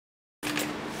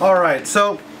Alright,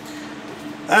 so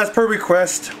as per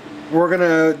request, we're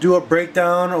gonna do a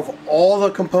breakdown of all the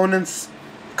components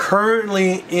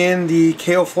currently in the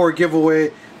K04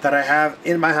 giveaway that I have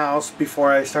in my house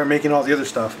before I start making all the other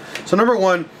stuff. So number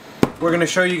one, we're gonna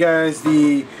show you guys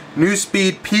the New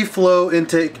Speed P-Flow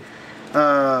intake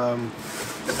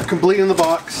complete in the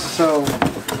box. So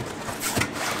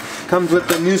comes with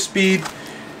the New Speed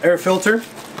air filter.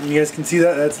 You guys can see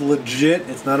that that's legit.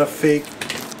 It's not a fake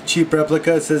cheap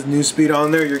replica. It says New Speed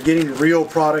on there. You're getting real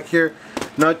product here,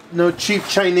 no cheap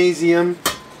Chinesium.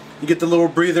 You get the little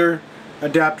breather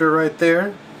adapter right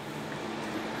there.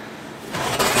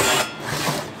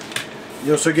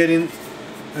 You're also getting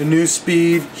a New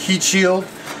Speed heat shield.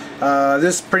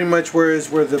 This pretty much where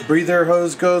the breather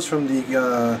hose goes from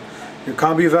the your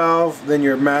combi valve. Then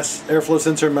your mass airflow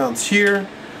sensor mounts here,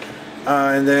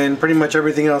 and then pretty much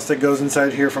everything else that goes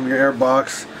inside here from your air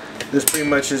box. This pretty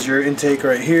much is your intake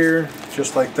right here,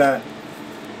 just like that,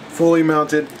 fully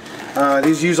mounted.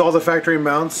 These use all the factory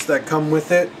mounts that come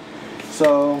with it.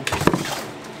 So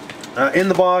in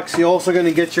the box, you're also going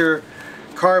to get your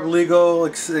carb legal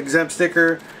exempt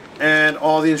sticker and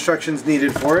all the instructions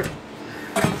needed for it.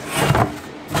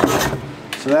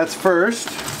 So that's first.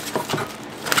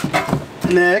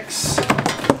 Next,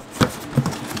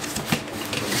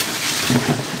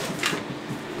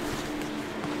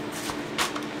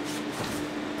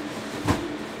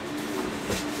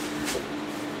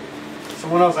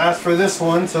 someone else asked for this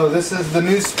one. So this is the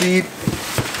New Speed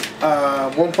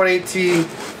 1.8T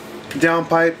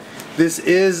downpipe. This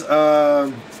is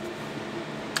a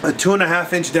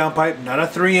 2.5 inch downpipe, not a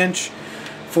 3 inch.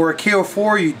 For a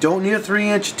K04, you don't need a 3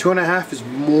 inch. 2.5 is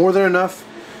more than enough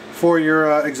for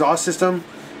your exhaust system.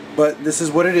 But this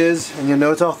is what it is, and you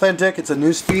know it's authentic. It's a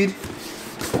New Speed,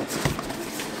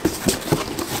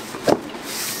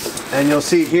 and you'll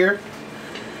see here.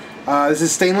 This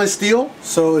is stainless steel,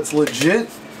 so it's legit,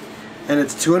 and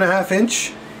it's 2.5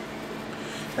 inch.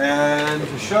 And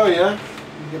to show you, let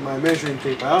me get my measuring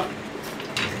tape out.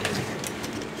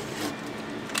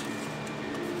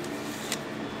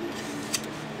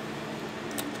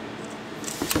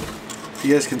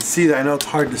 You guys can see that. I know it's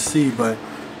hard to see, but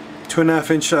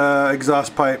 2.5 inch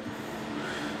exhaust pipe.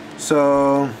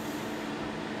 So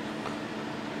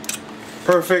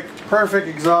perfect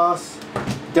exhaust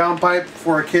downpipe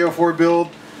for a K04 build.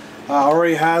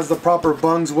 Already has the proper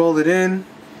bungs welded in,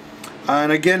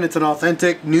 and again, it's an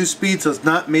authentic New Speed, so it's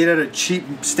not made out of cheap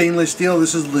stainless steel.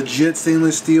 This is legit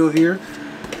stainless steel here.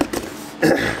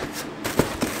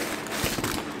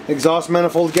 Exhaust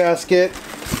manifold gasket.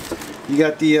 You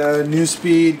got the New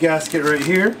Speed gasket right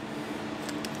here.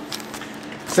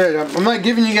 So I'm not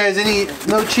giving you guys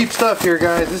no cheap stuff here,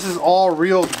 guys. This is all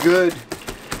real good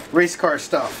race car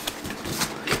stuff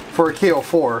for a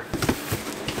K04.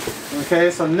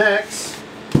 Okay, so next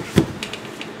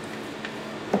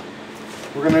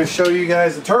we're going to show you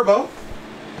guys the turbo.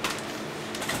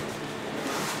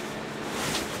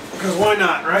 Because why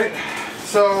not, right?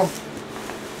 So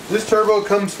this turbo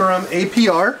comes from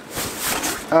APR.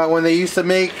 When they used to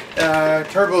make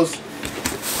turbos,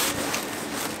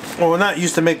 well, not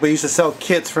used to make, but used to sell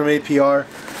kits from APR.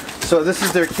 So this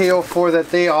is their K04 that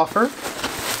they offer.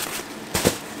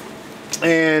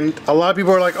 And a lot of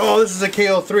people are like, oh, this is a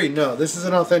K03. No, this is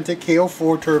an authentic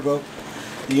K04 turbo.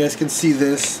 You guys can see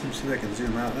this. Let me see if I can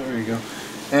zoom out. There you go.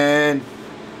 And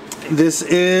this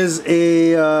is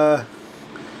a,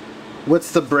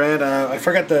 what's the brand? I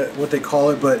forgot what they call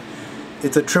it, but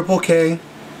it's a triple K.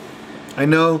 I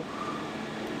know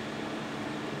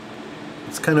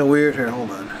it's kind of weird here. Hold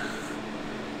on.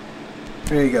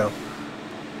 There you go.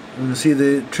 You can see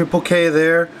the triple K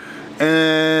there,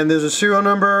 and there's a serial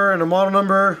number and a model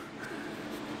number.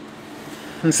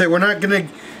 And say we're not gonna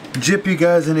jip you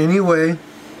guys in any way.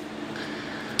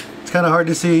 It's kind of hard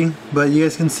to see, but you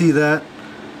guys can see that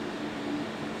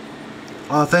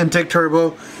authentic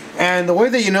turbo. And the way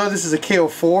that you know this is a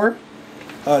K04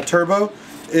 turbo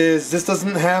is this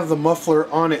doesn't have the muffler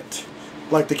on it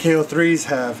like the K03s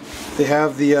have. They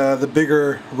have the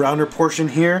bigger rounder portion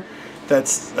here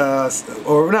that's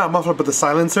or not muffler, but the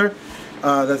silencer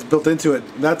that's built into it.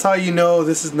 That's how you know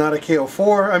this is not a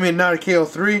K04. I mean, not a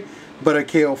K03, but a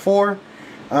K04.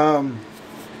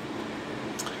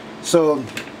 So,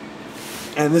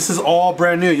 and this is all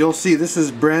brand new. You'll see this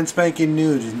is brand spanking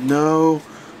new.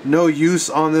 No use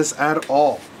on this at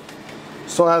all.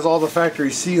 Still has all the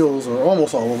factory seals, or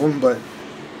almost all of them, but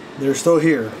they're still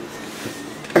here.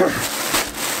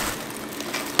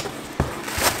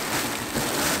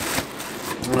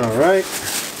 All right.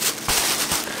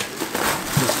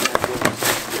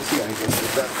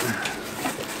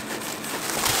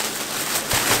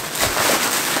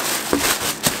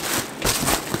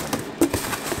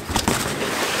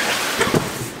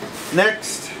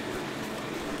 Next,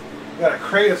 got a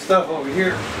crate of stuff over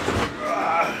here.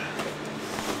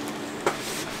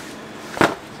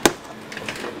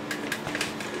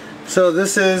 So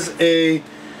this is a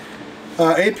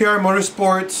APR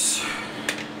Motorsports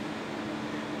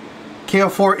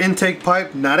K04 intake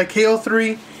pipe, not a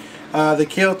K03. The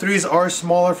K03s are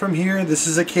smaller from here. This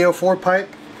is a K04 pipe.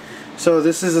 So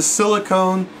this is a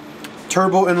silicone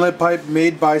turbo inlet pipe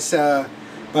made by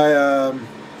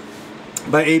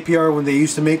APR when they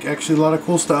used to make actually a lot of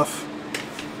cool stuff.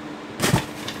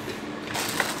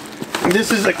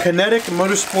 This is a Kinetic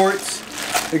Motorsports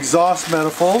exhaust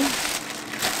manifold,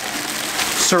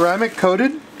 ceramic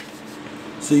coated,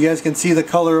 so you guys can see the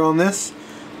color on this.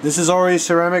 This is already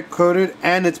ceramic coated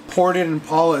and it's ported and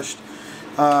polished.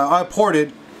 I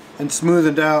ported and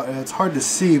smoothed out, and it's hard to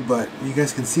see, but you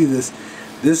guys can see this.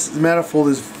 This manifold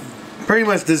is pretty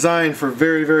much designed for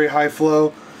very, very high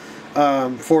flow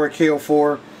for a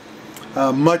K04.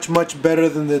 Much better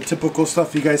than the typical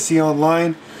stuff you guys see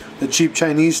online, the cheap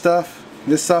Chinese stuff.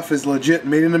 This stuff is legit,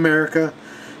 made in America,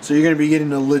 so you're going to be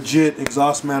getting a legit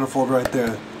exhaust manifold right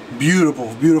there.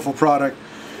 Beautiful, beautiful product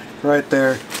right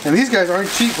there. And these guys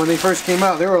aren't cheap. When they first came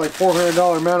out, they were like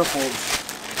 $400 manifolds.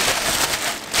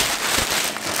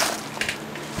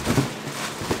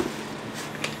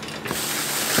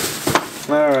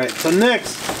 Alright, so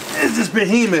next is this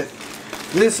behemoth.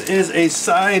 This is a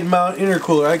side mount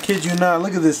intercooler. I kid you not.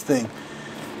 Look at this thing.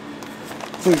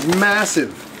 This thing's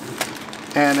massive.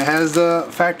 And it has the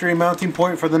factory mounting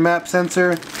point for the map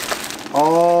sensor.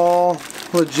 All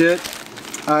legit.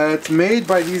 It's made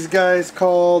by these guys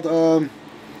called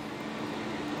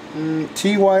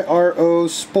TYRO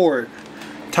Sport.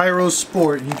 Tyro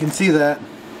Sport. You can see that.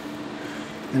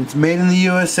 And it's made in the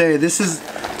USA. This is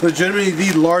legitimately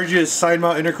the largest side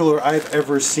mount intercooler I've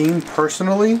ever seen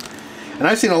personally. And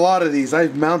I've seen a lot of these.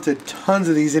 I've mounted tons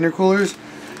of these intercoolers.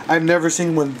 I've never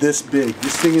seen one this big.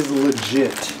 This thing is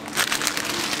legit.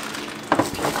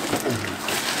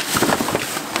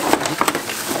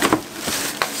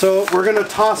 So we're going to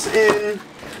toss in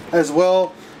as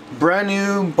well brand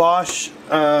new Bosch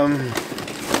mass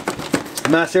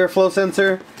airflow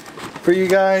sensor for you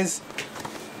guys.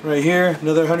 Right here,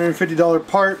 another $150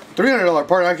 part, $300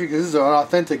 part actually, because this is an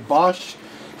authentic Bosch,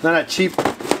 not a cheap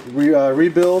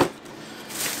rebuild.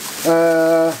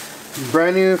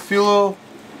 Brand new fuel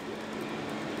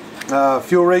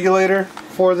regulator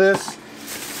for this.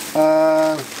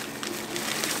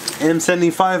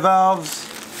 M75 valves.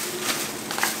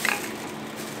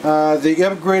 The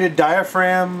upgraded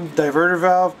diaphragm diverter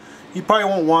valve. You probably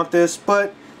won't want this,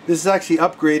 but this is actually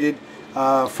upgraded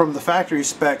from the factory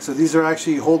spec, so these are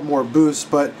actually hold more boost.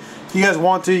 But if you guys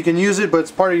want to, you can use it, but it's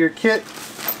part of your kit.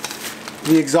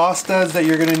 The exhaust studs that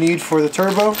you're going to need for the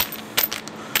turbo.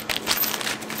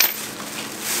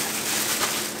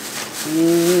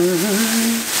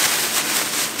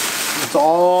 It's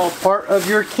all part of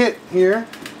your kit here.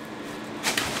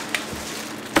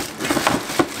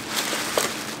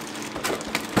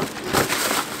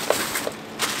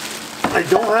 I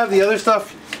don't have the other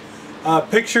stuff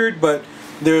pictured, but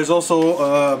there's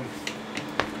also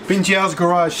PincheAls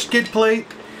Garage skid plate.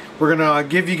 We're gonna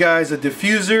give you guys a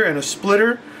diffuser and a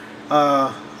splitter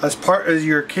as part of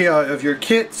your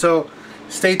kit, so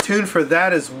stay tuned for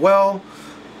that as well.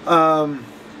 And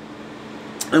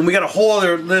we got a whole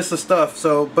other list of stuff,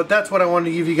 so but that's what I wanted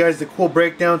to give you guys, the cool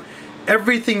breakdown.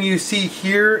 Everything you see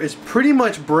here is pretty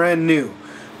much brand new.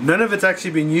 None of it's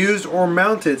actually been used or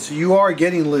mounted, so you are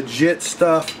getting legit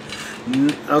stuff.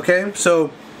 Okay, so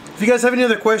if you guys have any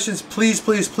other questions, please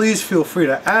feel free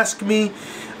to ask me.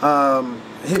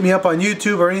 Hit me up on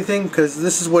YouTube or anything, because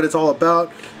this is what it's all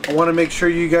about. I want to make sure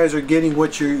you guys are getting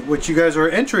what you guys are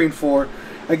entering for.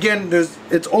 Again,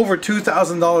 it's over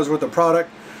 $2,000 worth of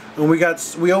product, and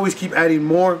we always keep adding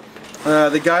more.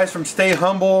 The guys from Stay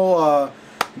Humble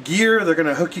Gear, they're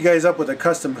gonna hook you guys up with a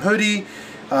custom hoodie,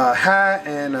 hat,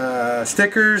 and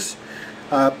stickers.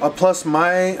 Plus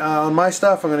on my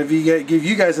stuff, I'm going to give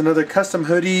you guys another custom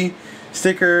hoodie,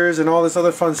 stickers, and all this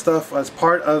other fun stuff as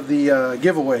part of the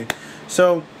giveaway.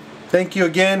 So thank you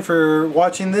again for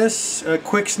watching this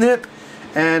quick snip,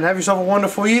 and have yourself a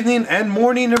wonderful evening and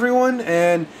morning, everyone,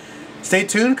 and stay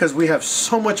tuned because we have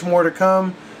so much more to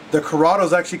come. The Corrado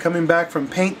is actually coming back from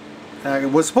paint.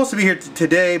 It was supposed to be here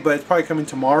today, but it's probably coming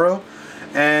tomorrow.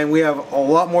 And we have a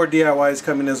lot more DIYs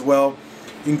coming as well,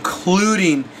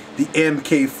 including the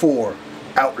MK4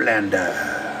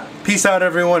 Outlander. Peace out,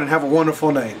 everyone, and have a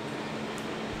wonderful night.